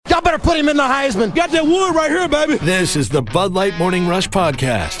Y'all better put him in the Heisman. Got that wood right here, baby. This is the Bud Light Morning Rush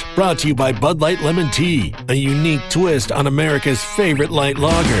Podcast, brought to you by Bud Light Lemon Tea, a unique twist on America's favorite light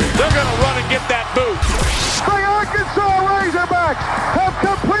lager. They're going to run and get that boot. The Arkansas Razorbacks have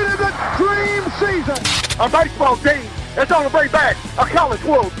completed the dream season. A baseball team is going to bring back a College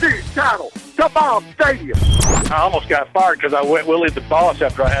World Series title to Baum Stadium. I almost got fired because I went Willie the Boss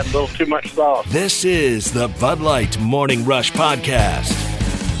after I had a little too much sauce. This is the Bud Light Morning Rush Podcast.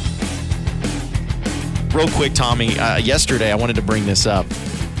 Real quick, Tommy, yesterday I wanted to bring this up.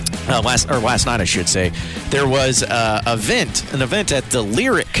 Last night, I should say, there was an event at the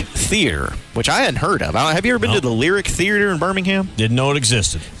Lyric Theater, which I hadn't heard of. Have you ever been to the Lyric Theater in Birmingham? Didn't know it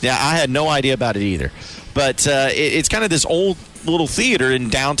existed. Yeah, I had no idea about it either. But it's kind of this old little theater in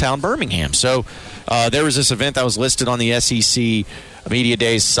downtown Birmingham. So there was this event that was listed on the SEC Media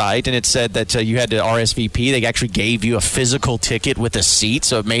Days site, and it said that you had to RSVP. They actually gave you a physical ticket with a seat,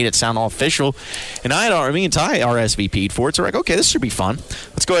 so it made it sound all official. And me and Ty RSVP'd for it, so we're like, okay, this should be fun.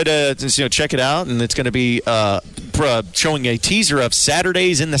 Let's go ahead and check it out, and it's going to be showing a teaser of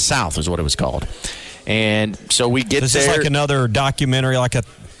Saturdays in the South is what it was called. And so we get there. Is this like another documentary, like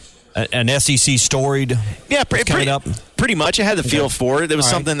an SEC storied? Yeah, pretty much. It had the feel for it. There was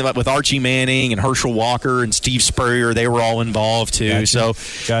something with Archie Manning and Herschel Walker and Steve Spurrier. They were all involved too. Gotcha. So,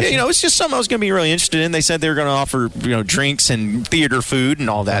 it's just something I was going to be really interested in. They said they were going to offer, drinks and theater food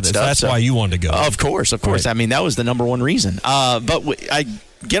and all that stuff. That's why you wanted to go. Of course. Right. I mean, that was the number one reason. But I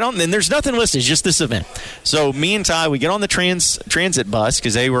get on, and there's nothing listed. It's just this event. So me and Ty, we get on the transit bus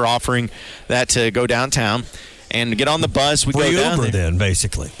because they were offering that to go downtown. And get on the bus. We go down Uber there. Then,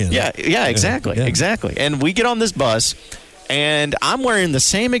 basically. You know? Yeah, exactly. And we get on this bus, and I'm wearing the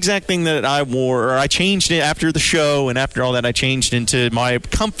same exact thing that I wore, or I changed it after the show, and after all that, I changed into my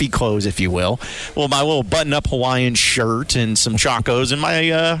comfy clothes, if you will. Well, my little button-up Hawaiian shirt and some chacos and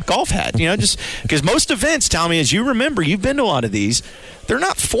my golf hat. Just because most events, Tommy, as you remember, you've been to a lot of these, they're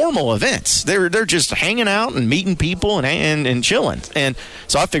not formal events. They're just hanging out and meeting people and chilling. And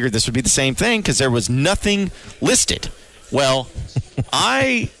so I figured this would be the same thing because there was nothing listed. Well,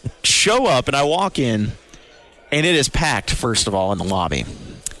 I show up and I walk in, and it is packed, first of all, in the lobby.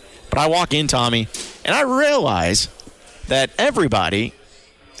 But I walk in, Tommy, and I realize that everybody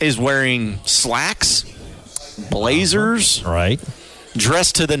is wearing slacks, blazers,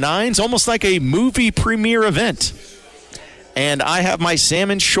 dressed to the nines, almost like a movie premiere event. And I have my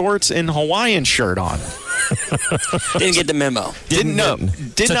salmon shorts and Hawaiian shirt on. Didn't get the memo. Didn't know.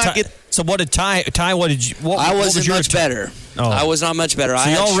 Did not get. So what did Ty? What did you? I wasn't much better. Oh. I was not much better. So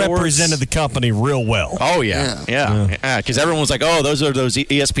y'all represented the company real well. Oh yeah. Because everyone was like, "Oh, those are those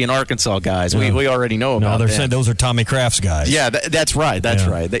ESPN Arkansas guys." Yeah. We already know about. No, they're them. saying those are Tommy Kraft's guys. Yeah, that's right. That's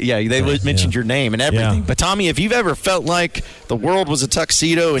right. They mentioned your name and everything. Yeah. But Tommy, if you've ever felt like the world was a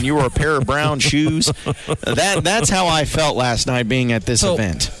tuxedo and you were a pair of brown shoes, that's how I felt last night being at this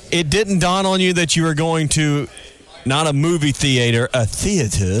event. It didn't dawn on you that you were going to not a movie theater, a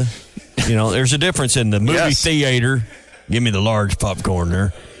theater. There's a difference in the movie theater. Give me the large popcorn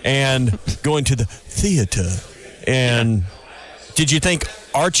there. And going to the theater. And did you think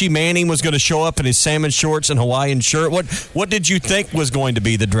Archie Manning was going to show up in his salmon shorts and Hawaiian shirt? What did you think was going to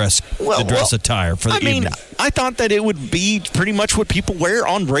be the dress attire for the evening? I thought that it would be pretty much what people wear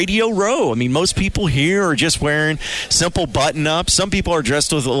on Radio Row. I mean, most people here are just wearing simple button-ups. Some people are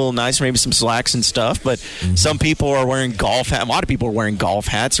dressed with a little nice, maybe some slacks and stuff, but some people are wearing golf hats. A lot of people are wearing golf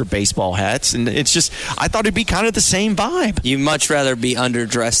hats or baseball hats, and it's just, I thought it'd be kind of the same vibe. You'd much rather be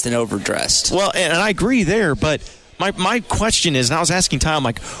underdressed than overdressed. Well, and I agree there, but my question is, and I was asking Tom,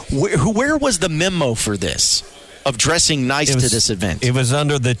 like, where was the memo for this? Of dressing nice to this event. It was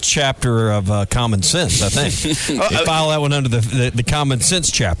under the chapter of Common Sense, I think. They file that one under the Common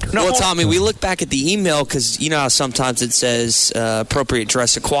Sense chapter. Well, Tommy, we look back at the email because you know how sometimes it says appropriate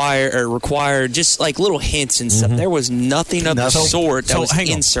dress required, just like little hints and stuff. There was nothing of the sort that was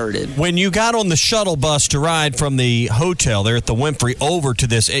inserted. When you got on the shuttle bus to ride from the hotel there at the Winfrey over to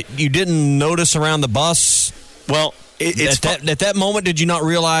this, you didn't notice around the bus? Well, at that moment, did you not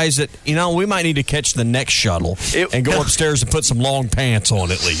realize that, we might need to catch the next shuttle and go upstairs and put some long pants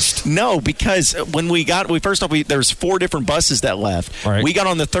on at least? No, because when there's 4 different buses that left. Right. We got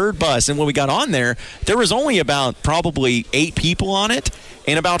on the third bus, and when we got on there was only about probably 8 people on it,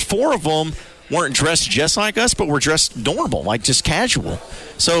 and about 4 of them weren't dressed just like us, but were dressed normal, like just casual.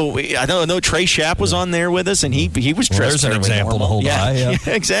 So I know Trey Schapp was on there with us, and he was dressed. There's an example to hold by. Yeah,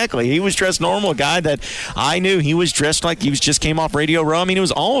 exactly. He was dressed normal. A guy that I knew, he was dressed like he just came off Radio Row. I mean, it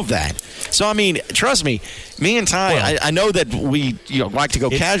was all of that. So I mean, trust me, me and Ty, I know that we like to go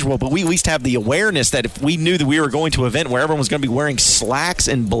casual, but we at least have the awareness that if we knew that we were going to an event where everyone was going to be wearing slacks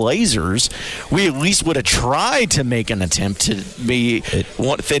and blazers, we at least would have tried to make an attempt to be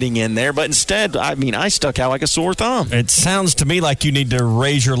fitting in there. But instead, I mean, I stuck out like a sore thumb. It sounds to me like you need to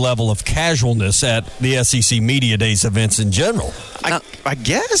raise your level of casualness at the SEC Media Days events in general. I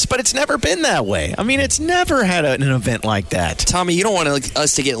guess, but it's never been that way. I mean, it's never had an event like that. Tommy, you don't want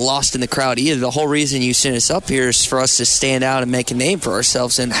us to get lost in the crowd either. The whole reason you sent us up here is for us to stand out and make a name for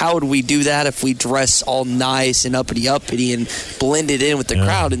ourselves. And how would we do that if we dress all nice and uppity and blended in with the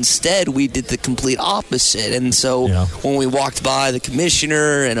crowd? Instead, we did the complete opposite. And so when we walked by the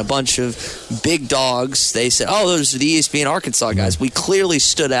commissioner and a bunch of big dogs, they said, "Oh, those are the ESPN Arkansas guys." We clearly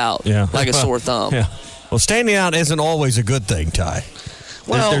stood out like a sore thumb. Yeah. Well, standing out isn't always a good thing, Ty.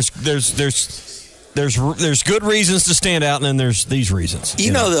 Well, there's good reasons to stand out, and then there's these reasons.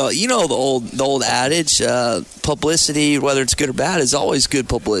 You know the old adage, publicity, whether it's good or bad, is always good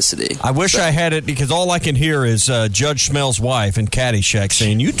publicity. I wish I had it, because all I can hear is Judge Smell's wife in Caddyshack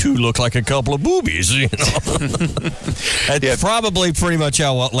saying, "You two look like a couple of boobies." You know? That's probably pretty much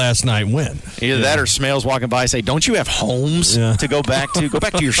how last night went. Either that or Smell's walking by and say, "Don't you have homes to go back to? Go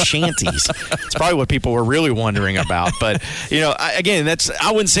back to your shanties." It's probably what people were really wondering about. But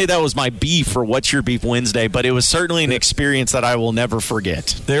I wouldn't say that was my beef for What's Your Beef Wednesday, but it was certainly an experience that I will never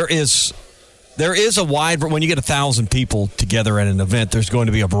forget. There is a wide, when you get 1,000 people together at an event, there's going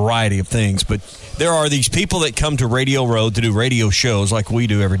to be a variety of things. But there are these people that come to Radio Row to do radio shows like we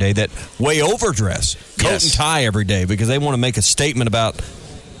do every day that way overdress, coat and tie every day, because they want to make a statement about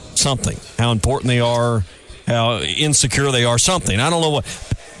something, how important they are, how insecure they are, something. I don't know what.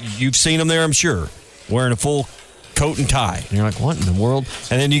 You've seen them there, I'm sure, wearing a full coat and tie. And you're like, what in the world?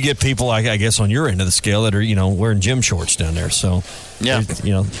 And then you get people, like, I guess, on your end of the scale that are, wearing gym shorts down there. So,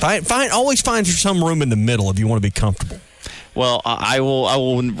 always find some room in the middle if you want to be comfortable. Well, I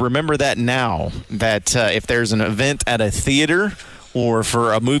will remember that now, that if there's an event at a theater or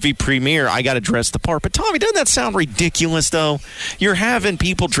for a movie premiere, I got to dress the part. But, Tommy, doesn't that sound ridiculous, though? You're having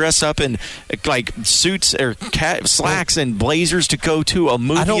people dress up in, like, suits or slacks and blazers to go to a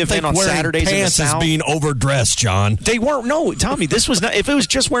movie event on Saturdays in the South. Pants is being overdressed, John. They weren't. No, Tommy, this was not. If it was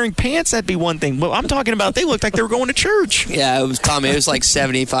just wearing pants, that'd be one thing. But I'm talking about they looked like they were going to church. Yeah, it was, Tommy, it was like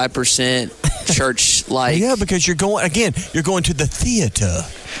 75% church-like. Yeah, because you're going to the theater.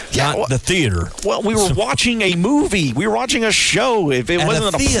 Not the theater. Well, we were watching a movie. We were watching a show. If it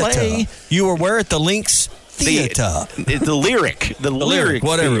wasn't a play. You were where at the Lynx Theater? The Lyric,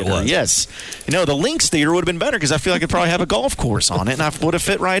 whatever theater. It was. Yes. The Lynx Theater would have been better because I feel like it'd probably have a golf course on it, and I would have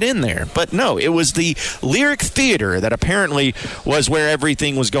fit right in there. But no, it was the Lyric Theater that apparently was where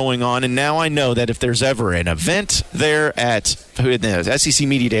everything was going on, and now I know that if there's ever an event there at the SEC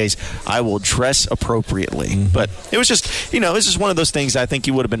Media Days, I will dress appropriately. Mm-hmm. But it was just, it's just one of those things I think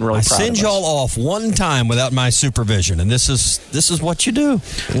you would have been really proud of. I send y'all off one time without my supervision, and this is what you do.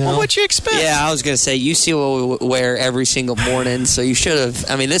 Well, what you expect? Yeah, I was going to say, you see what we wear every single morning, so you should have.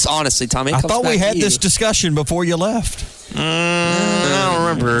 I mean, this honestly, Tommy, I thought we had this discussion before you left. I don't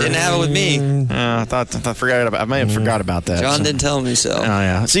remember. Didn't have it with me. I may have forgot about that. John didn't tell me so. Oh,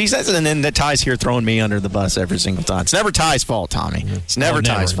 yeah. See, and then that Ty's here throwing me under the bus every single time. It's never Ty's fault, Tommy. It's never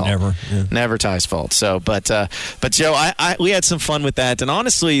Ty's fault. Never. Yeah. Never Ty's fault. So, but Joe, we had some fun with that. And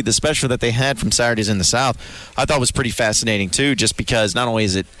honestly, the special that they had from Saturdays in the South, I thought was pretty fascinating, too, just because not only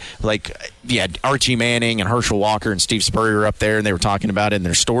is it like, Archie Manning and Herschel Walker and Steve Spurrier up there, and they were talking about it and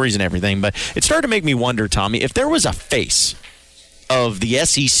their stories and everything, but it started to make me wonder, Tommy, if there was a face of the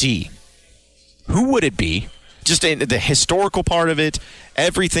SEC, who would it be? Just in the historical part of it,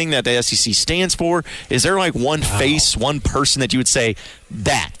 everything that the SEC stands for, is there like one face, one person that you would say,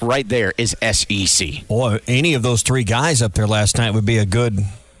 that right there is SEC? Boy, any of those three guys up there last night would be a good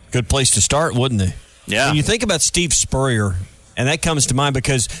place to start, wouldn't they? Yeah. When you think about Steve Spurrier, and that comes to mind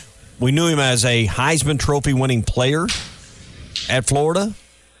because we knew him as a Heisman Trophy winning player at Florida.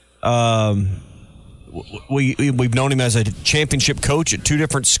 We've known him as a championship coach at two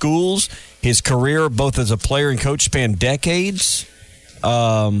different schools. His career, both as a player and coach, spanned decades.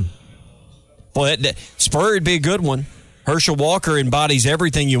 Spurrier would be a good one. Herschel Walker embodies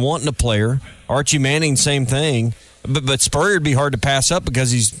everything you want in a player. Archie Manning, same thing. But Spurrier would be hard to pass up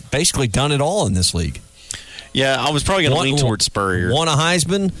because he's basically done it all in this league. Yeah, I was probably going to lean towards Spurrier. Won a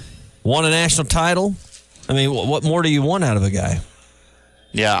Heisman, won a national title. I mean, what more do you want out of a guy?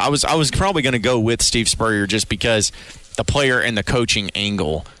 Yeah, I was probably going to go with Steve Spurrier just because the player and the coaching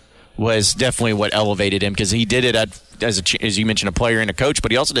angle was definitely what elevated him, because he did it as you mentioned, a player and a coach,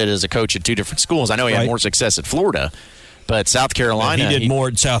 but he also did it as a coach at two different schools. I know he had more success at Florida, but South Carolina, he did more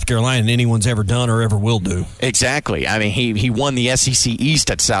at South Carolina than anyone's ever done or ever will do. Exactly. I mean, he won the SEC East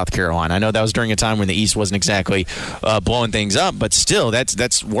at South Carolina. I know that was during a time when the East wasn't exactly blowing things up, but still,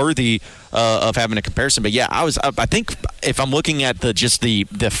 that's worthy of having a comparison. But yeah, I think if I'm looking at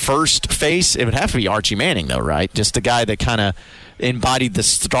the first face, it would have to be Archie Manning, though, right? Just the guy that kind of embodied the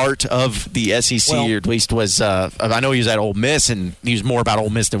start of the SEC, or at least was. I know he was at Ole Miss, and he was more about Ole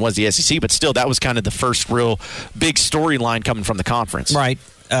Miss than was the SEC, but still, that was kind of the first real big storyline coming from the conference. Right.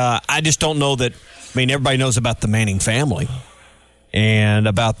 I just don't know that. I mean, everybody knows about the Manning family and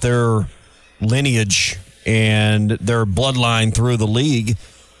about their lineage and their bloodline through the league,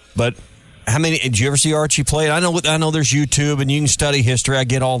 but how many? Did you ever see Archie play? I know there's YouTube and you can study history. I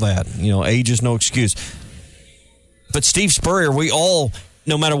get all that. Age is no excuse. But Steve Spurrier, we all,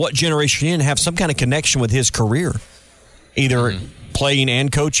 no matter what generation you're in, have some kind of connection with his career, either playing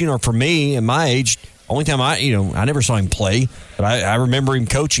and coaching, or for me, at my age, only time I never saw him play, but I remember him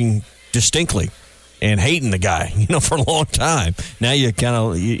coaching distinctly and hating the guy, for a long time. Now you kind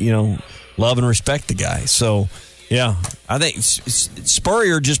of, love and respect the guy. So, yeah, I think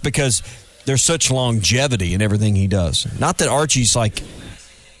Spurrier, just because there's such longevity in everything he does. Not that Archie's like.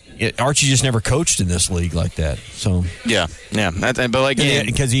 Archie just never coached in this league like that. So yeah. But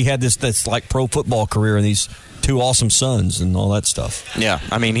because he had this like pro football career and these two awesome sons and all that stuff. Yeah,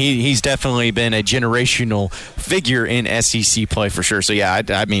 I mean he's definitely been a generational figure in SEC play for sure. So yeah,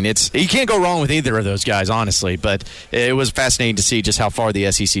 I mean you can't go wrong with either of those guys, honestly. But it was fascinating to see just how far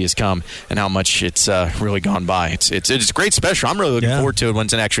the SEC has come and how much it's really gone by. It's a great special. I'm really looking forward to it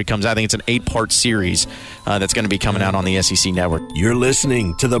once it actually comes out. I think it's an 8-part series that's going to be coming out on the SEC Network. You're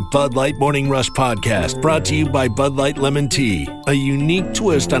listening to the Bud Light Morning Rush Podcast, brought to you by Bud Light Lemon Tea, a unique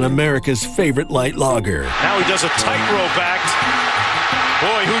twist on America's favorite light lager. Now he does a tightrope act.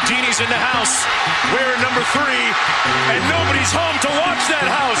 Boy, Houdini's in the house. We're number 3, and nobody's home to watch that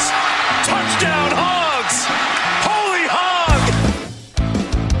house. Touchdown, Hogs! Holy Hog!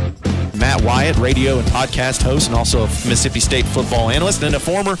 Matt Wyatt, radio and podcast host, and also a Mississippi State football analyst and a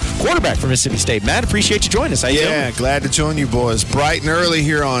former quarterback for Mississippi State. Matt, appreciate you joining us. How you doing? Glad to join you boys. Bright and early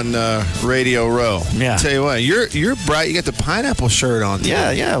here on Radio Row. Yeah. Tell you what, you're bright. You got the pineapple shirt on.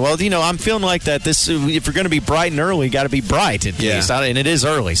 Yeah. Well, I'm feeling like that. If you're going to be bright and early, you got to be bright at least. And it is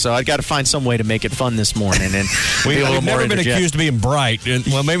early, so I got to find some way to make it fun this morning. And we've never been accused of being bright.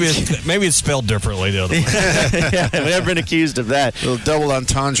 Well, maybe it's spelled differently the other way. Yeah, we've never been accused of that. A little double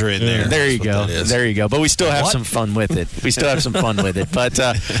entendre in there. There you go. There you go. But we still have some fun with it.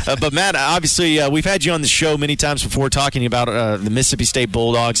 But Matt, obviously, we've had you on the show many times before talking about the Mississippi State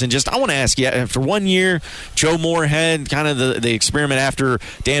Bulldogs. And I want to ask you, after 1 year, Joe Moorhead, kind of the experiment after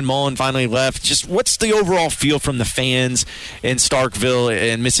Dan Mullen finally left, just what's the overall feel from the fans in Starkville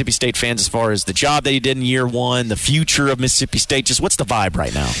and Mississippi State fans as far as the job that he did in year 1, the future of Mississippi State? Just what's the vibe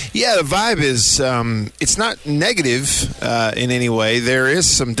right now? Yeah, the vibe is it's not negative in any way. There is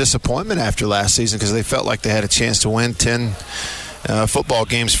some disappointment after last season because they felt like they had a chance to win 10 football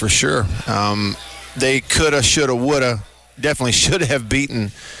games for sure. They coulda, shoulda, woulda, definitely should have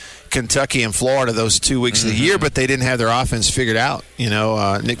beaten Kentucky and Florida those 2 weeks of the year, but they didn't have their offense figured out.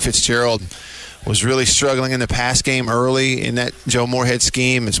 Nick Fitzgerald was really struggling in the pass game early in that Joe Moorhead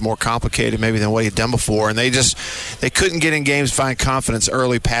scheme. It's more complicated maybe than what he'd done before, and they couldn't get in games, find confidence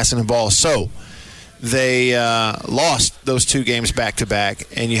early passing the ball. So they lost those 2 games back-to-back,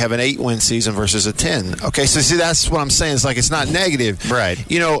 and you have an 8-win season versus a 10. Okay, so see, that's what I'm saying. It's like it's not negative. Right.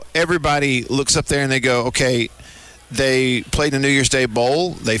 Everybody looks up there and they go, okay, they played the New Year's Day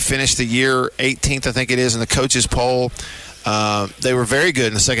Bowl. They finished the year 18th, I think it is, in the coaches' poll. They were very good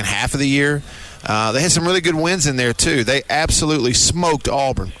in the second half of the year. They had some really good wins in there, too. They absolutely smoked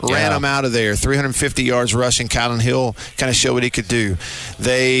Auburn, ran them out of there, 350 yards rushing. Kylan Hill kind of showed what he could do.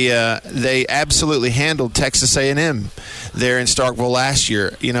 They absolutely handled Texas A&M there in Starkville last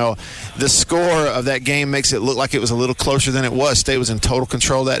year. The score of that game makes it look like it was a little closer than it was. State was in total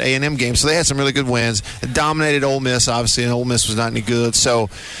control of that A&M game, so they had some really good wins. It dominated Ole Miss, obviously, and Ole Miss was not any good.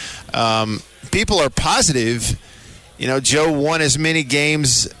 So people are positive. Joe won as many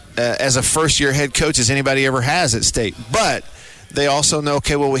games as a first-year head coach as anybody ever has at State. But they also know,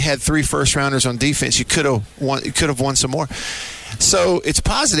 okay, well, we had 3 first-rounders on defense. You could have won some more. So it's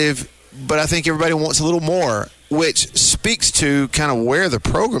positive, but I think everybody wants a little more, which speaks to kind of where the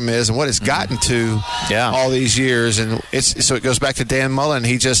program is and what it's gotten to all these years. And so it goes back to Dan Mullen.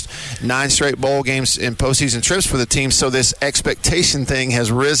 He just 9 straight bowl games and postseason trips for the team. So this expectation thing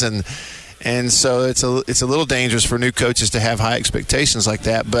has risen. And so it's a little dangerous for new coaches to have high expectations like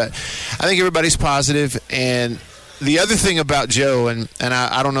that. But I think everybody's positive. And the other thing about Joe, and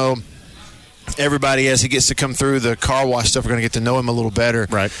I don't know, everybody as he gets to come through the car wash stuff, we're going to get to know him a little better.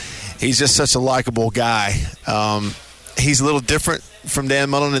 Right. He's just such a likable guy. He's a little different from Dan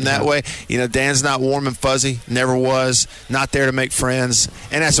Mullen in that way. You know, Dan's not warm and fuzzy, never was, not there to make friends,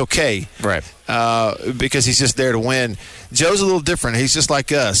 and that's okay. Right. Because he's just there to win. Joe's a little different. He's just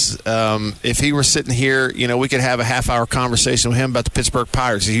like us. If he were sitting here, you know, we could have a half-hour conversation with him about the Pittsburgh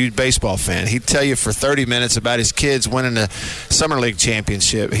Pirates. He's a huge baseball fan. He'd tell you for 30 minutes about his kids winning the Summer League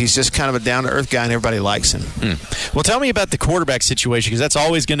championship. He's just kind of a down-to-earth guy, and everybody likes him. Well, tell me about the quarterback situation, because that's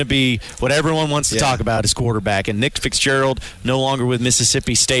always going to be what everyone wants to talk about is quarterback. And Nick Fitzgerald no longer with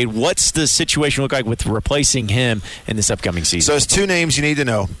Mississippi State. What's the situation look like with replacing him in this upcoming season? So there's two names you need to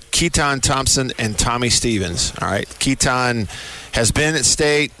know, Keaton Thompson and Tommy Stevens. All right, Keaton has been at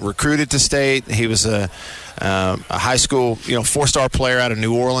State, recruited to State. He was a high school, four-star player out of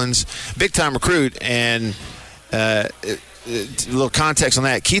New Orleans, big-time recruit. And a little context on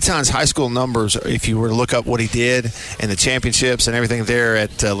that, Keaton's high school numbers, if you were to look up what he did and the championships and everything there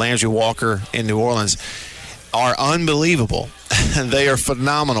at Landry Walker in New Orleans, are unbelievable. They are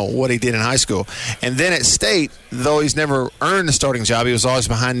phenomenal, what he did in high school. And then at State, though he's never earned a starting job, he was always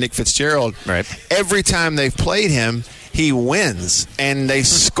behind Nick Fitzgerald. Right. Every time they've played him, he wins, and they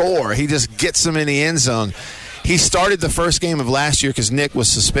score. He just gets them in the end zone. He started the first game of last year because Nick was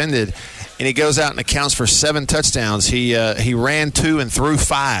suspended, and he goes out and accounts for 7 touchdowns. He ran 2 and threw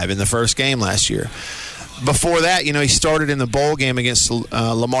 5 in the first game last year. Before that, he started in the bowl game against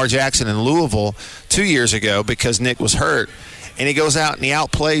Lamar Jackson in Louisville 2 years ago because Nick was hurt. And he goes out and he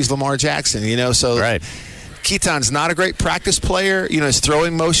outplays Lamar Jackson, so right. Keaton's not a great practice player. His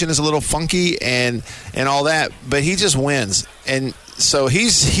throwing motion is a little funky and all that, but he just wins. And so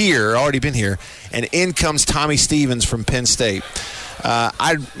he's here, already been here, and in comes Tommy Stevens from Penn State.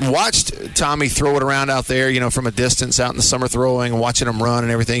 I watched Tommy throw it around out there, from a distance out in the summer throwing, watching him run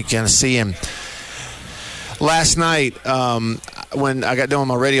and everything. You kind of see him. Last night, when I got done with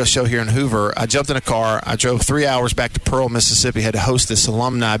my radio show here in Hoover, I jumped in a car. I drove 3 hours back to Pearl, Mississippi, had to host this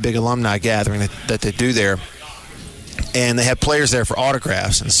big alumni gathering that they do there. And they had players there for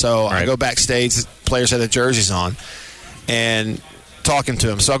autographs. And so I go backstage, the players had their jerseys on, and talking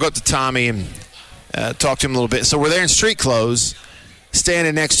to him. So I go up to Tommy and talk to him a little bit. So we're there in street clothes,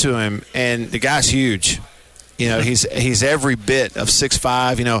 standing next to him, and the guy's huge. He's every bit of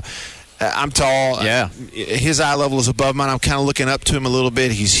 6'5", I'm tall. Yeah. His eye level is above mine. I'm kind of looking up to him a little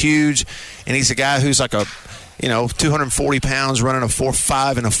bit. He's huge, and he's a guy who's like 240 pounds, running a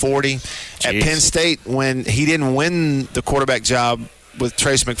 4.5 and a 40. Jeez. At Penn State, when he didn't win the quarterback job with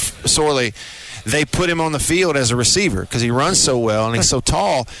Trace McSorley, they put him on the field as a receiver because he runs so well and he's so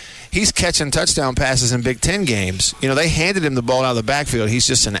tall. He's catching touchdown passes in Big Ten games. They handed him the ball out of the backfield. He's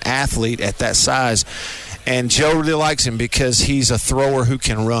just an athlete at that size. And Joe really likes him because he's a thrower who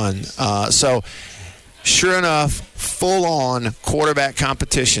can run. So, sure enough, full-on quarterback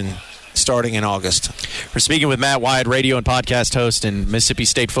competition starting in August. We're speaking with Matt Wyatt, radio and podcast host and Mississippi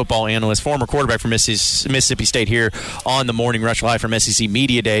State football analyst, former quarterback for Mississippi State here on the Morning Rush Live from SEC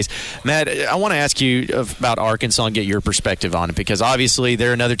Media Days. Matt, I want to ask you about Arkansas and get your perspective on it because obviously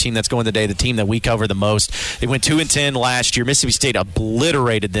they're another team that's going today, the team that we cover the most. They went 2-10 last year. Mississippi State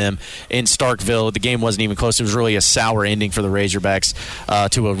obliterated them in Starkville. The game wasn't even close. It was really a sour ending for the Razorbacks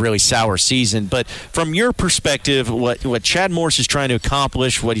to a really sour season. But from your perspective, what Chad Morris is trying to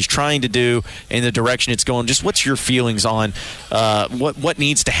accomplish, what he's trying to do in the direction it's going, just what's your feelings on what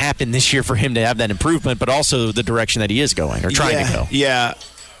needs to happen this year for him to have that improvement, but also the direction that he is going or trying to go? Yeah.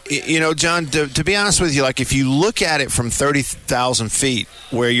 John, to be honest with you, like if you look at it from 30,000 feet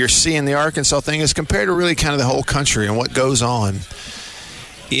where you're seeing the Arkansas thing as compared to really kind of the whole country and what goes on,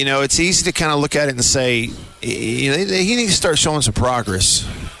 it's easy to kind of look at it and say he needs to start showing some progress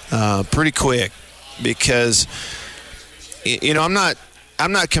pretty quick because,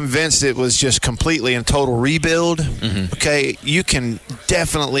 I'm not convinced it was just completely and total rebuild. Mm-hmm. Okay, you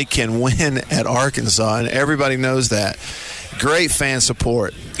definitely can win at Arkansas, and everybody knows that. Great fan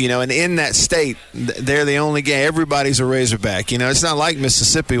support, and in that state, they're the only game. Everybody's a Razorback. It's not like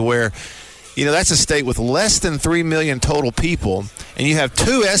Mississippi where, that's a state with less than 3 million total people, and you have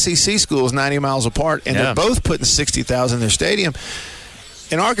 2 SEC schools 90 miles apart, and they're both putting 60,000 in their stadium.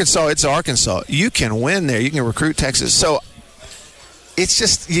 In Arkansas, it's Arkansas. You can win there. You can recruit Texas. So it's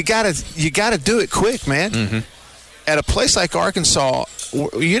just you gotta do it quick, man. Mm-hmm. At a place like Arkansas,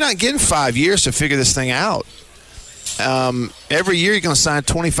 you're not getting 5 years to figure this thing out. Every year you're going to sign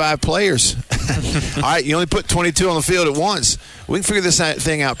 25 players. All right, you only put 22 on the field at once. We can figure this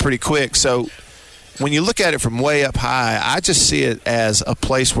thing out pretty quick. So when you look at it from way up high, I just see it as a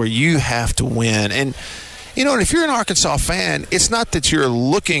place where you have to win. And, and if you're an Arkansas fan, it's not that you're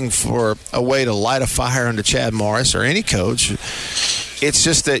looking for a way to light a fire under Chad Morris or any coach. It's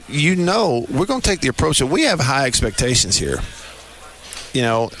just that we're going to take the approach that we have high expectations here.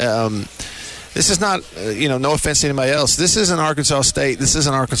 This is not, no offense to anybody else. This isn't Arkansas State. This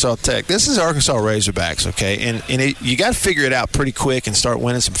isn't Arkansas Tech. This is Arkansas Razorbacks, okay? And you got to figure it out pretty quick and start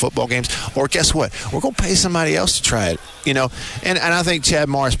winning some football games. Or guess what? We're going to pay somebody else to try it, And I think Chad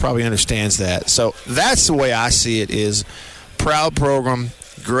Morris probably understands that. So that's the way I see it is proud program,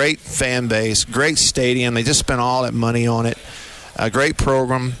 great fan base, great stadium. They just spent all that money on it. A great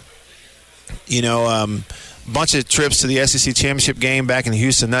program, bunch of trips to the SEC championship game back in the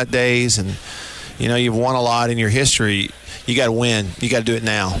Houston Nut days, and you've won a lot in your history. You got to win. You got to do it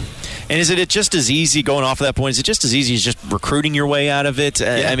now. And is it just as easy, going off of that point, is it just as easy as just recruiting your way out of it?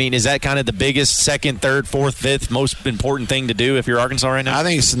 Yeah. I mean, is that kind of the biggest, second, third, fourth, fifth most important thing to do if you're Arkansas right now? I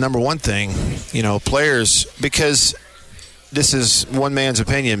think it's the number one thing, players, because this is one man's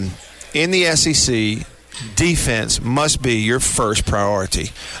opinion. In the SEC, defense must be your first priority.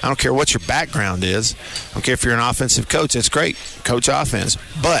 I don't care what your background is. I don't care if you're an offensive coach. That's great. Coach offense.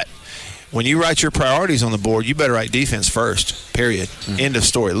 But when you write your priorities on the board, you better write defense first, period. End of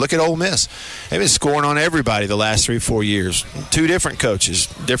story. Look at Ole Miss. They've been scoring on everybody the last 3-4 years. 2 different coaches,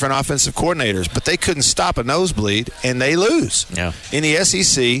 different offensive coordinators, but they couldn't stop a nosebleed, and they lose. Yeah. In the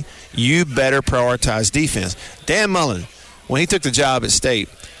SEC, you better prioritize defense. Dan Mullen, when he took the job at State,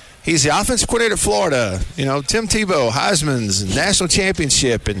 he's the offensive coordinator at Florida. Tim Tebow, Heisman's national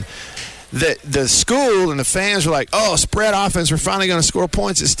championship, and the school and the fans were like, "Oh, spread offense. We're finally going to score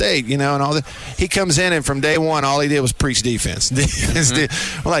points at State." And all that. He comes in, and from day one, all he did was preach defense.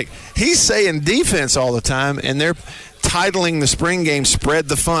 Like, he's saying defense all the time, and they're titling the spring game "Spread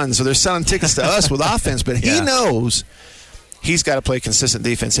the Fun." So they're selling tickets to us with offense, but he knows he's got to play consistent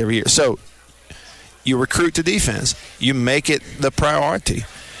defense every year. So you recruit to defense. You make it the priority.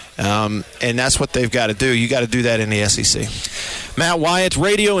 And that's what they've got to do. You got to do that in the SEC. Matt Wyatt,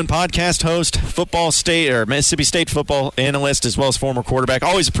 radio and podcast host, Mississippi State football analyst, as well as former quarterback.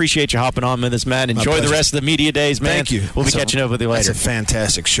 Always appreciate you hopping on with us, Matt. Enjoy the rest of the media days, man. Thank you. We'll be catching up with you later. That's a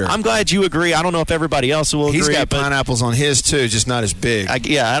fantastic shirt. I'm glad you agree. I don't know if everybody else will agree. He's got pineapples on his, too, just not as big.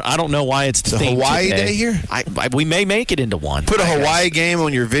 I don't know why it's the Hawaii today. Day here? We may make it into one. Put a Hawaii game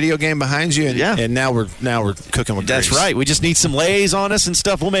on your video game behind you, and now we're cooking with That's grease. right. We just need some lays on us and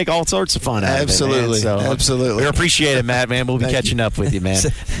stuff. We'll make all sorts of fun out of it, man. So, absolutely. We appreciate it, Matt, man. We'll be catching up with you, man.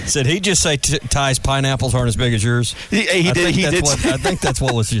 Said he just say Ty's pineapples aren't as big as yours? He did. I think that's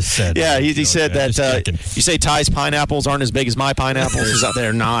what was just said. Yeah, he said that. You say Ty's pineapples aren't as big as my pineapples?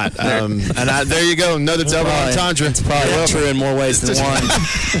 They're not. There you go. Another double entendre. It's probably true in more ways than one.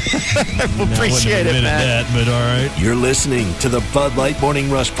 Appreciate it, Matt. But all right. You're listening to the Bud Light Morning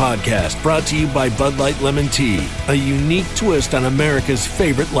Rush Podcast, brought to you by Bud Light Lemon Tea, a unique twist on America's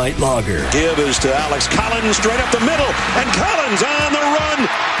favorite light lager. Give is to Alex Collins, straight up the middle, and Collins on the run.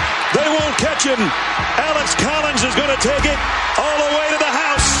 They won't catch him. Alex Collins is going to take it all the way to the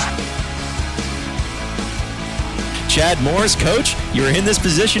house. Chad Morris, coach, you were in this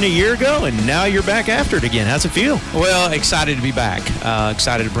position a year ago, and now you're back after it again. How's it feel? Well, excited to be back.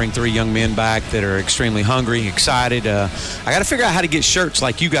 Excited to bring 3 young men back that are extremely hungry. Excited. I got to figure out how to get shirts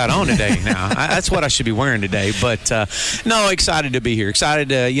like you got on today now. That's what I should be wearing today. But, no, excited to be here. Excited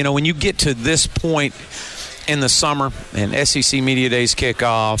to, when you get to this point in the summer and SEC Media Days kick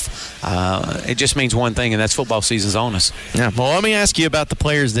off, it just means one thing, and that's football season's on us. Yeah. Well, let me ask you about the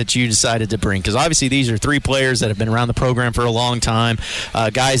players that you decided to bring, because obviously these are 3 players that have been around the program for a long time,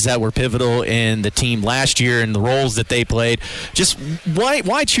 guys that were pivotal in the team last year and the roles that they played. Just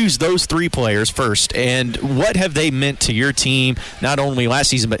why choose those 3 players first, and what have they meant to your team, not only last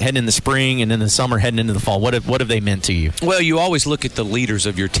season but heading in the spring and in the summer, heading into the fall? What have they meant to you? Well, you always look at the leaders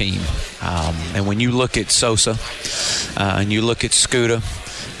of your team, and when you look at Sosa and you look at Scoota,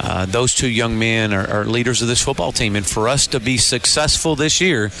 those 2 young men are leaders of this football team. And for us to be successful this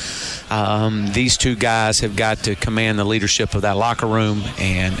year, these 2 guys have got to command the leadership of that locker room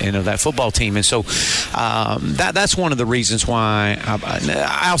and of that football team. And so that's one of the reasons why,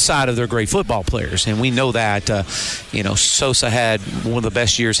 outside of their great football players, and we know that, Sosa had one of the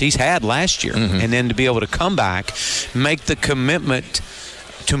best years he's had last year. Mm-hmm. And then to be able to come back, make the commitment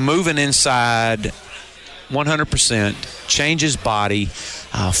to moving inside 100%, change his body,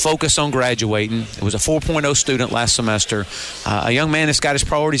 focus on graduating. It was a 4.0 student last semester, a young man that's got his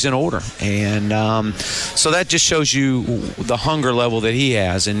priorities in order. And so that just shows you the hunger level that he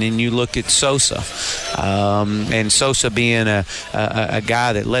has. And then you look at Sosa, and Sosa being a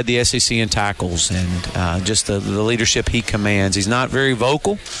guy that led the SEC in tackles and just the leadership he commands. He's not very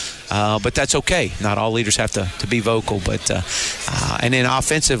vocal. But that's okay. Not all leaders have to be vocal. But and then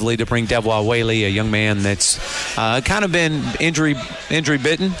offensively, to bring Devwah Whaley, a young man that's kind of been injury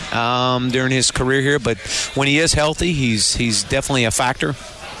bitten during his career here. But when he is healthy, he's definitely a factor.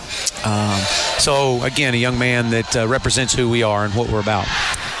 So again, a young man that represents who we are and what we're about.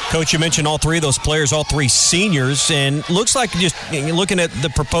 Coach, you mentioned all three of those players, all three seniors, and looks like just looking at the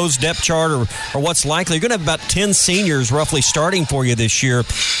proposed depth chart or what's likely, you're going to have about 10 seniors roughly starting for you this year.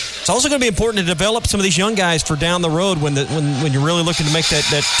 It's also going to be important to develop some of these young guys for down the road when you're really looking to make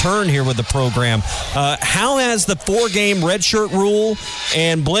that turn here with the program. How has the 4-game redshirt rule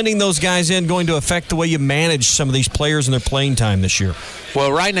and blending those guys in going to affect the way you manage some of these players and their playing time this year?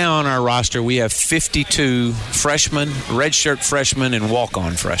 Well, right now on our roster, we have 52 freshmen, redshirt freshmen, and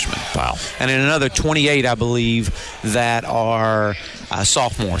walk-on freshmen. Wow. And then another 28, I believe, that are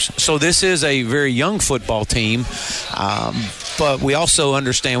sophomores. So this is a very young football team, but we also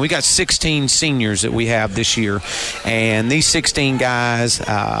understand we got 16 seniors that we have this year, and these 16 guys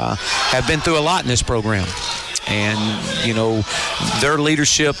have been through a lot in this program. And, you know, their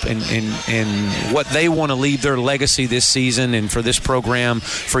leadership and what they want to leave their legacy this season and for this program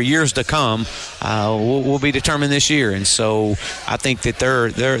for years to come will be determined this year. And so I think that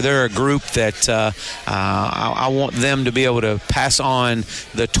they're a group that I want them to be able to pass on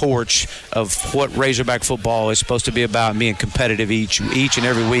the torch of what Razorback football is supposed to be about, and being competitive each and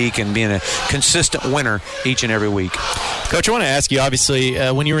every week and being a consistent winner each and every week. Coach, I want to ask you, obviously,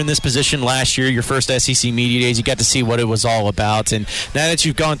 when you were in this position last year, your first SEC Media Days, you got to see what it was all about. And now that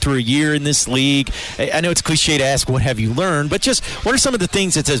you've gone through a year in this league, I know it's cliche to ask what have you learned, but just what are some of the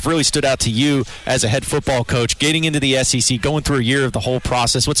things that has really stood out to you as a head football coach, getting into the SEC, going through a year of the whole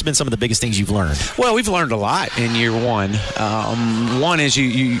process? What's been some of the biggest things you've learned? Well, we've learned a lot in year one. One is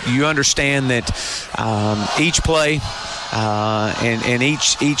you understand that each play and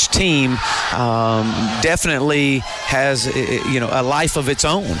each team definitely has a life of its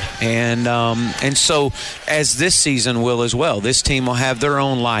own, and so as this season will as well. This team will have their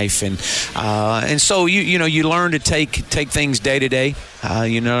own life, and so you learn to take things day to day.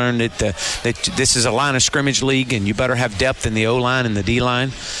 You learn that this is a line of scrimmage league, and you better have depth in the O-line and the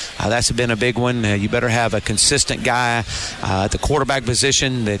D-line. That's been a big one. You better have a consistent guy at the quarterback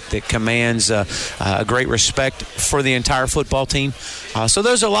position that commands a great respect for the entire football team. So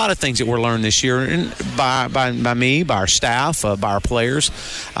there's a lot of things that we're learning this year, and by me, by our staff, by our players,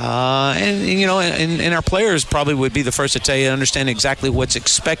 and our players probably would be the first to tell you to understand exactly what's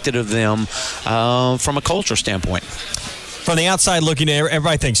expected of them from a cultural standpoint. From the outside looking in,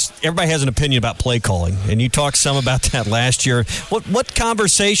 everybody has an opinion about play calling, and you talked some about that last year. What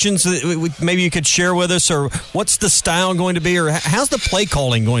conversations maybe you could share with us, or what's the style going to be, or how's the play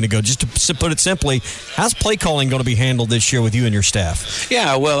calling going to go? Just to put it simply, how's play calling going to be handled this year with you and your staff?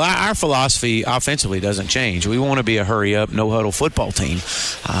 Yeah, well, our philosophy offensively doesn't change. We want to be a hurry-up, no-huddle football team,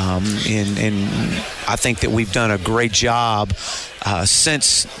 and I think that we've done a great job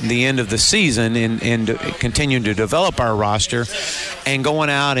since the end of the season in continuing to develop our roster and going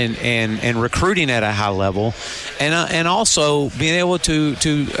out and recruiting at a high level, and also being able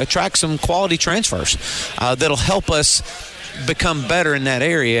to attract some quality transfers that'll help us become better in that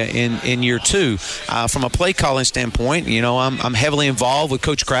area in year two. From a play calling standpoint, I'm heavily involved with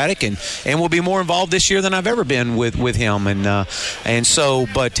Coach Craddock, and will be more involved this year than I've ever been with him. And so,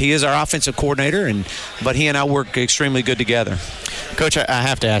 but he is our offensive coordinator, but he and I work extremely good together. Coach, I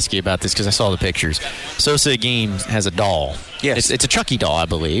have to ask you about this because I saw the pictures. Sosa Games has a doll. Yes, it's a Chucky doll, I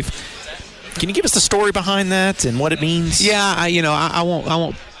believe. Can you give us the story behind that and what it means? Yeah, I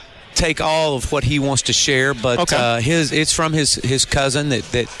won't take all of what he wants to share, but okay. It's from his cousin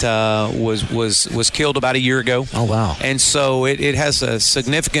that was killed about a year ago. Oh wow! And so it has a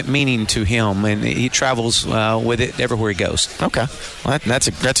significant meaning to him, and he travels with it everywhere he goes. Okay, well,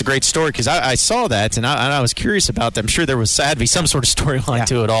 that's a great story because I saw that and I was curious about that. I'm sure there was sad to be some sort of storyline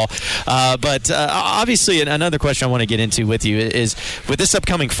to it all. But obviously, another question I want to get into with you is with this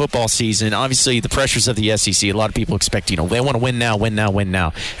upcoming football season. Obviously, the pressures of the SEC. A lot of people expect they want to win now, and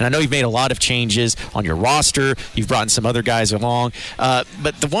I know you've made a lot of changes on your roster. You've brought in some other guys along.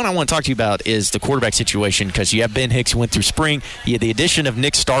 But the one I want to talk to you about is the quarterback situation, because you have Ben Hicks who went through spring. You had the addition of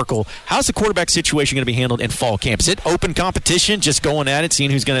Nick Starkel. How's the quarterback situation going to be handled in fall camp? Is it open competition, just going at it,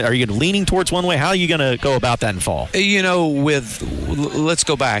 seeing who's going to – are you leaning towards one way? How are you going to go about that in fall? Let's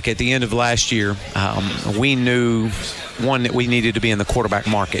go back. At the end of last year, we knew – one, that we needed to be in the quarterback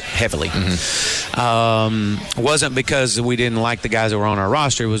market heavily. Wasn't because we didn't like the guys that were on our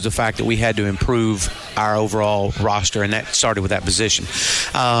roster. It was the fact that we had to improve our overall roster, and that started with that position,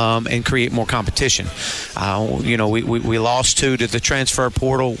 and create more competition. We lost two to the transfer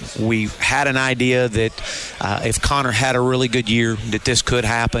portal. We had an idea that if Connor had a really good year, that this could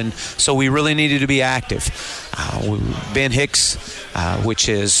happen. So we really needed to be active. Ben Hicks, which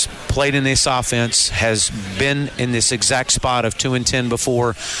has played in this offense, has been in this exact spot of 2-10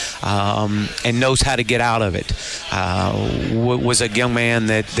 before, and knows how to get out of it. Was a young man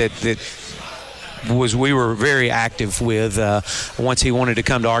that we were very active with. Once he wanted to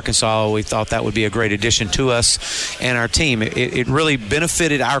come to Arkansas, we thought that would be a great addition to us and our team. It really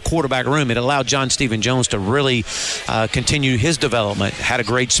benefited our quarterback room. It allowed John Stephen Jones to really continue his development. Had a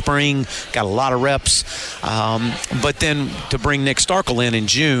great spring, got a lot of reps. But then to bring Nick Starkel in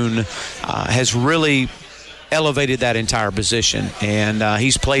June has really elevated that entire position, and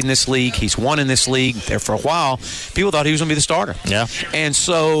he's played in this league. He's won in this league. There for a while, people thought he was going to be the starter. Yeah. And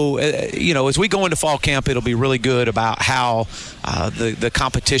so, as we go into fall camp, it'll be really good about how the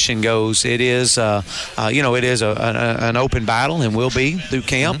competition goes. It is, it is an open battle, and will be through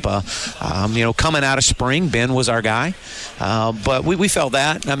camp. Coming out of spring, Ben was our guy, but we felt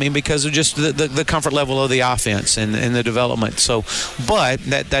that. I mean, because of just the comfort level of the offense and the development. So, but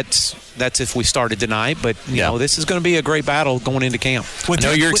that's if we started tonight. But this is going to be a great battle going into camp. I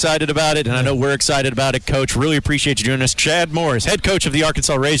know you're excited about it, and I know we're excited about it, Coach. Really appreciate you joining us. Chad Morris, head coach of the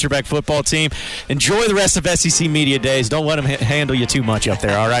Arkansas Razorback football team. Enjoy the rest of SEC Media Days. Don't let them handle you too much up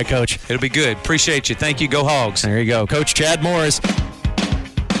there. All right, Coach? It'll be good. Appreciate you. Thank you. Go Hogs. There you go. Coach Chad Morris.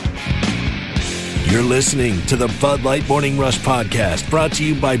 You're listening to the Bud Light Morning Rush Podcast, brought to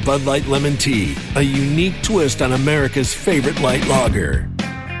you by Bud Light Lemon Tea, a unique twist on America's favorite light lager.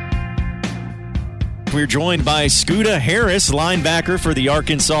 We're joined by Scoota Harris, linebacker for the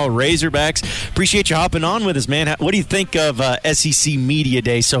Arkansas Razorbacks. Appreciate you hopping on with us, man. What do you think of SEC Media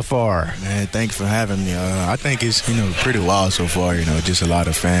Day so far? Man, thanks for having me. I think it's pretty wild so far. Just a lot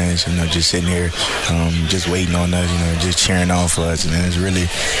of fans, just sitting here, just waiting on us, just cheering on for us, and it's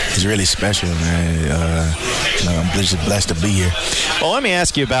really special, man. I'm just blessed to be here. Well, let me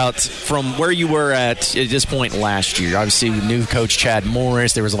ask you about from where you were at this point last year. Obviously, new coach Chad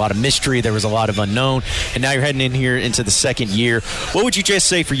Morris. There was a lot of mystery. There was a lot of unknown. And now you're heading in here into the second year. What would you just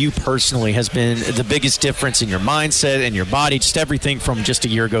say for you personally has been the biggest difference in your mindset and your body, just everything from just a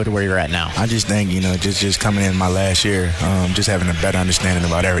year ago to where you're at now? I just think, just coming in my last year, just having a better understanding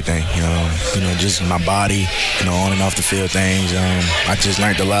about everything. Just my body, on and off the field things. I just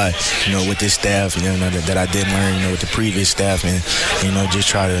learned a lot, with this staff, that I didn't learn, with the previous staff, and, just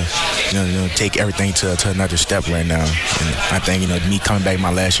try to, take everything to another step right now. And I think, me coming back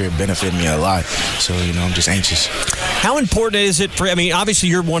my last year benefited me a lot. So, I'm just anxious. How important is it obviously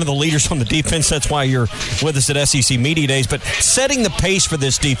you're one of the leaders on the defense. That's why you're with us at SEC Media Days. But setting the pace for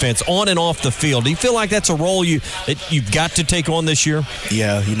this defense on and off the field, do you feel like that's a role that you've got to take on this year?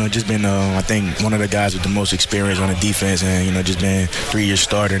 Yeah, just been, I think, one of the guys with the most experience on the defense, and, just been 3-year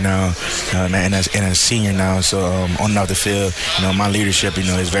starter now, and a senior now. So, on and off the field, my leadership,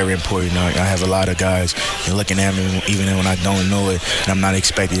 is very important. I have a lot of guys looking at me even when I don't know it, and I'm not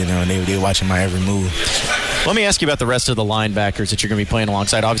expecting, they're watching my every move. Let me ask you about the rest of the linebackers that you're going to be playing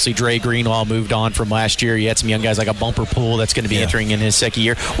alongside. Obviously, Dre Greenlaw moved on from last year. You had some young guys like a Bumper Pool that's going to be entering in his second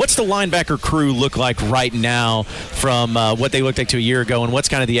year. What's the linebacker crew look like right now from what they looked like to a year ago, and what's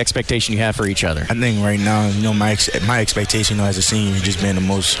kind of the expectation you have for each other? I think right now, my expectation, as a senior, just being the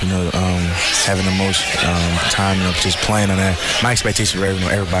most, having the most time, just playing on that. My expectation for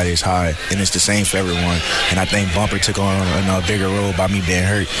everybody is high, and it's the same for everyone. And I think Bumper took on a bigger role by me being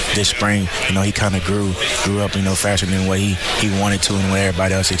hurt this spring. He kind of grew up, faster than what he wanted to and what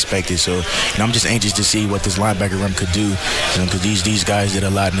everybody else expected. So, I'm just anxious to see what this linebacker room could do, because these guys did a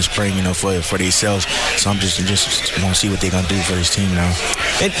lot in the spring, for themselves. So I'm just want to see what they're gonna do for this team now.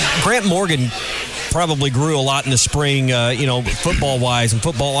 And Grant Morgan probably grew a lot in the spring, football-wise and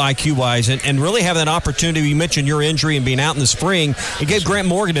football IQ-wise, and really having that opportunity. You mentioned your injury and being out in the spring. It gave Grant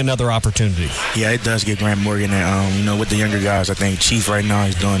Morgan another opportunity. Yeah, it does give Grant Morgan. And, with the younger guys, I think Chief right now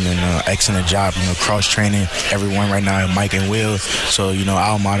is doing an excellent job, cross-training everyone right now, Mike and Will. So,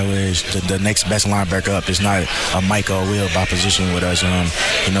 our motto is the next best linebacker up is not a Mike or Will by position with us.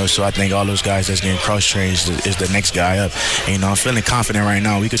 So I think all those guys that's getting cross-trained is the next guy up. And, I'm feeling confident right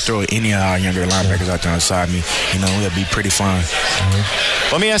now. We could throw any of our younger linebackers out there beside me. It'll be pretty fun.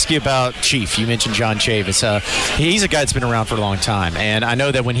 Let me ask you about Chief. You mentioned John Chavis. He's a guy that's been around for a long time, and I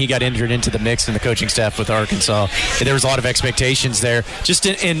know that when he got injured into the mix in the coaching staff with Arkansas, there was a lot of expectations there. Just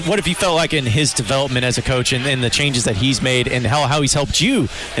in what have you felt like in his development as a coach and the changes that he's made, and how he's helped you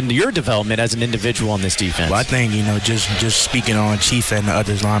in your development as an individual on this defense? Well, I think just speaking on Chief and the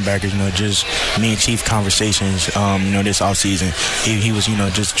other linebackers, just me and Chief conversations, this offseason, he was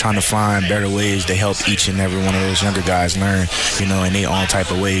just trying to find better ways to help each and every one of those younger guys learn, in their own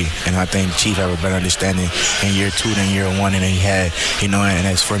type of way. And I think Chief have a better understanding in year 2 than year 1 than he had, and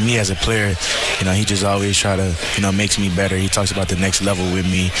as for me as a player, he just always try to, makes me better. He talks about the next level with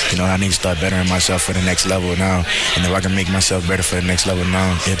me. I need to start bettering myself for the next level now. And if I can make myself better for the next level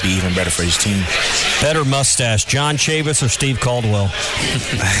now, it'd be even better for his team. Better mustache, John Chavis or Steve Caldwell?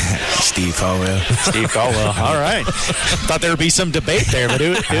 Steve Caldwell. Steve Caldwell. All right. Thought there would be some debate there, but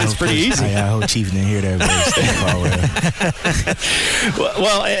it was pretty easy. I hope Chief didn't hear that, but Steve Caldwell.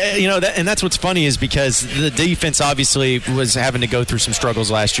 Well, and that's what's funny is because the defense obviously was having to go through some struggles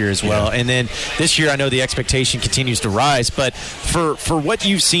last year as well. Yeah. And then this year, I know the expectation continues to rise, but for what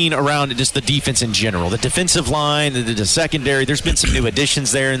you've seen around just the defense in general, the defensive line, the secondary, there's been some new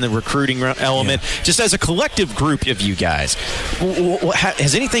additions there in the recruiting element. Yeah. Just as a collective group of you guys,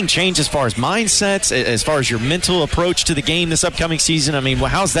 has anything changed as far as mindsets, as far as your mental approach to the game this upcoming season? I mean,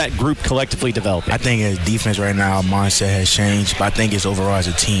 how's that group collectively developing? I think as defense right now, our mindset has changed, but I think it's overall as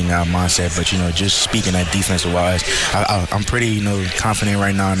a team now mindset. But, just speaking at defensive-wise, I'm pretty, confident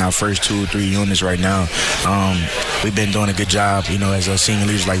right now in our first 2 or 3 units right now. We've been doing a good job, as senior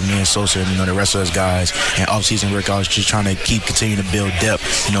leaders like me and Sosa and, the rest of us guys. And off-season workouts, just trying to continue to build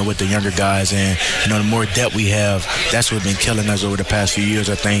depth, with the younger guys. And, the more depth we have, that's what's been killing us over the past few years.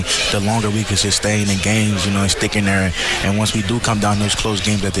 I think the longer we can sustain in games, and stick in there. And once we do come down those close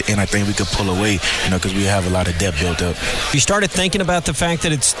games at the end, I think we could pull away, because we have a lot of depth built up. You started thinking about the fact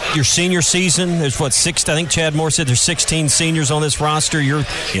that it's your senior season. There's, 6? I think Chad Moore said there's 16 seniors on this roster. You're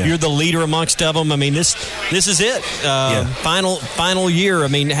the leader amongst them. I mean, this is it. Final year. I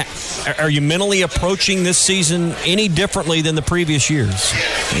mean, are you mentally approaching this season any differently than the previous years?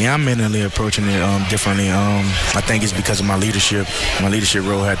 Yeah, I'm mentally approaching it differently. I think it's because of my leadership. My leadership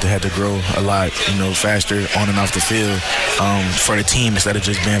role had to grow a lot, faster on and off the field for the team instead of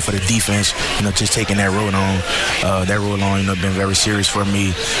just being for the defense. Just taking that role on. Been very serious for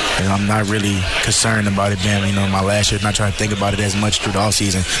me, and I'm not really concerned about it being, my last year. Not trying to think about it as much through the off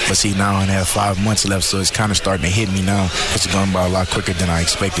season. But see, now I only have 5 months left, so it's kind of starting to hit me now. It's going by a lot quicker than I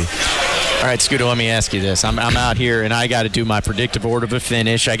expected. All right, Scoota, let me ask you this. I'm out here, and I got to do my predictive order of a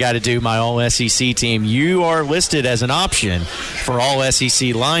finish. I got to do my All-SEC team. You are listed as an option for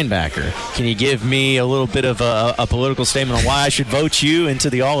All-SEC linebacker. Can you give me a little bit of a political statement on why I should vote you into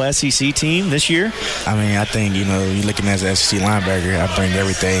the All-SEC team this year? I mean, I think, you're looking as an SEC linebacker, I bring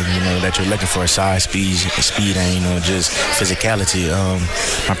everything, that you're looking for, size, speed, and, just physicality.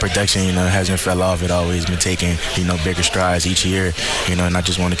 My production, hasn't fell off. It always been taking, bigger strides each year, and I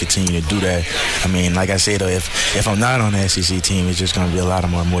just want to continue to do that. I mean, like I said, though, if I'm not on the SEC team, it's just going to be a lot of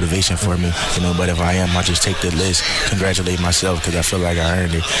more motivation for me, but if I am, I just take the list, congratulate myself because I feel like I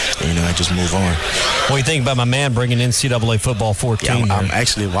earned it, and just move on. What do you think about my man bringing NCAA football 14? Yeah, I'm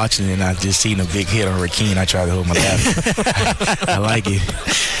actually watching it, and I just seen a big hit on Rakeem. I tried to hold my laugh. I like it.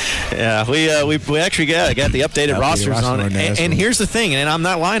 Yeah, we actually got the updated rosters on it. And here's the thing, and I'm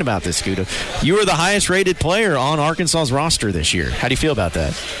not lying about this, Scoota. You were the highest rated player on Arkansas's roster this year. How do you feel about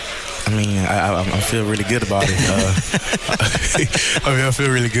that? I mean, I feel really good about it. I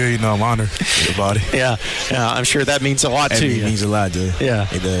feel really good. I'm honored about it. Yeah, I'm sure that means a lot to you. It means a lot, dude. Yeah,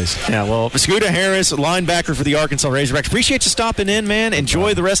 it does. Yeah, well, Scoota Harris, linebacker for the Arkansas Razorbacks. Appreciate you stopping in, man.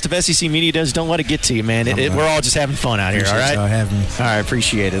 Enjoy the rest of SEC Media Days. Don't let it get to you, man. We're all just having fun out here, all right? Y'all having me. All right,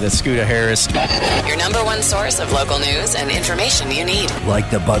 appreciate it. That's Scoota Harris. Your number one source of local news and information you need.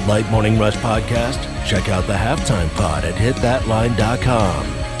 Like the Bud Light Morning Rush podcast? Check out the Halftime Pod at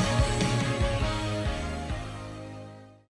hitthatline.com.